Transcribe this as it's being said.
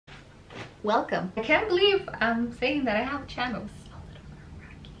welcome. I can't believe I'm saying that I have a channel. It's a little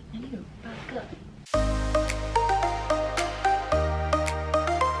nerve-wracking. I need to back up.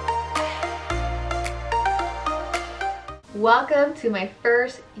 Welcome to my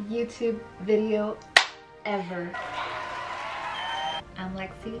first YouTube video ever. I'm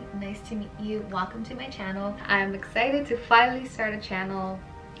Lexi, nice to meet you. Welcome to my channel. I'm excited to finally start a channel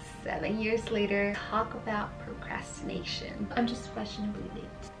 7 years later. Talk about procrastination. I'm just fashionably late.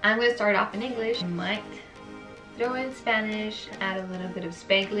 I'm gonna start off in English. I might throw in Spanish, add a little bit of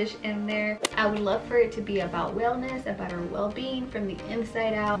Spanglish in there. I would love for it to be about wellness, about our well-being from the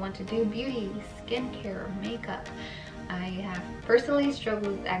inside out. I want to do beauty, skincare, makeup. I have personally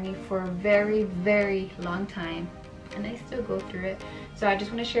struggled with acne for a very, very long time, and I still go through it. So I just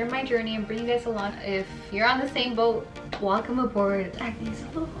want to share my journey and bring you guys along. If you're on the same boat, welcome aboard. Acne is a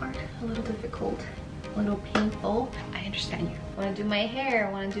little hard, a little difficult, a little painful. I understand you. I want to do my hair,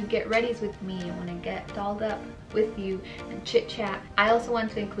 I want to do get readies with me, I want to get dolled up with you and chit chat. I also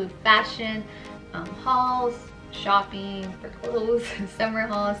want to include fashion, hauls, shopping for clothes, summer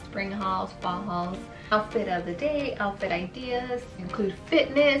hauls, spring hauls, fall hauls, outfit of the day, outfit ideas, include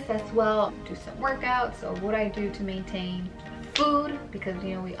fitness as well, do some workouts, so what I do to maintain food, because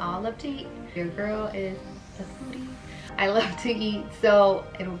you know we all love to eat. Your girl is a foodie. I love to eat, so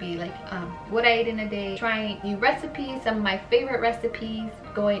it'll be like what I eat in a day, trying new recipes, some of my favorite recipes,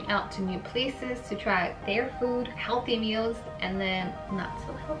 going out to new places to try their food, healthy meals, and then not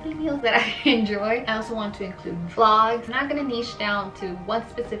so healthy meals that I enjoy. I also want to include vlogs. I'm not gonna niche down to one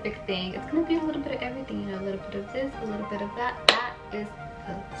specific thing. It's gonna be a little bit of everything, you know, a little bit of this, a little bit of that. That is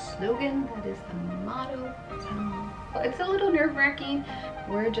the slogan, that is the motto. So it's a little nerve-wracking.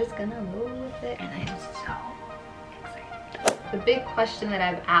 We're just gonna roll with it, and I am so excited. The big question that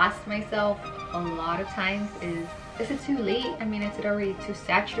I've asked myself a lot of times is it too late? I mean, is it already too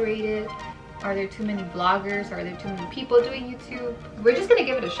saturated? Are there too many bloggers? Are there too many people doing YouTube? We're just gonna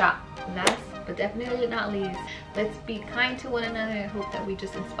give it a shot. Last but definitely not least, let's be kind to one another. I hope that we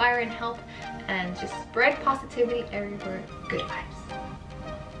just inspire and help and just spread positivity everywhere. Good vibes.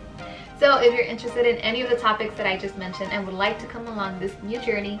 So if you're interested in any of the topics that I just mentioned and would like to come along this new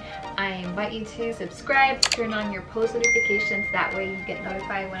journey, I invite you to subscribe, turn on your post notifications, that way you get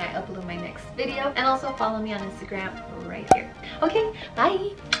notified when I upload my next video, and also follow me on Instagram right here. Okay, bye!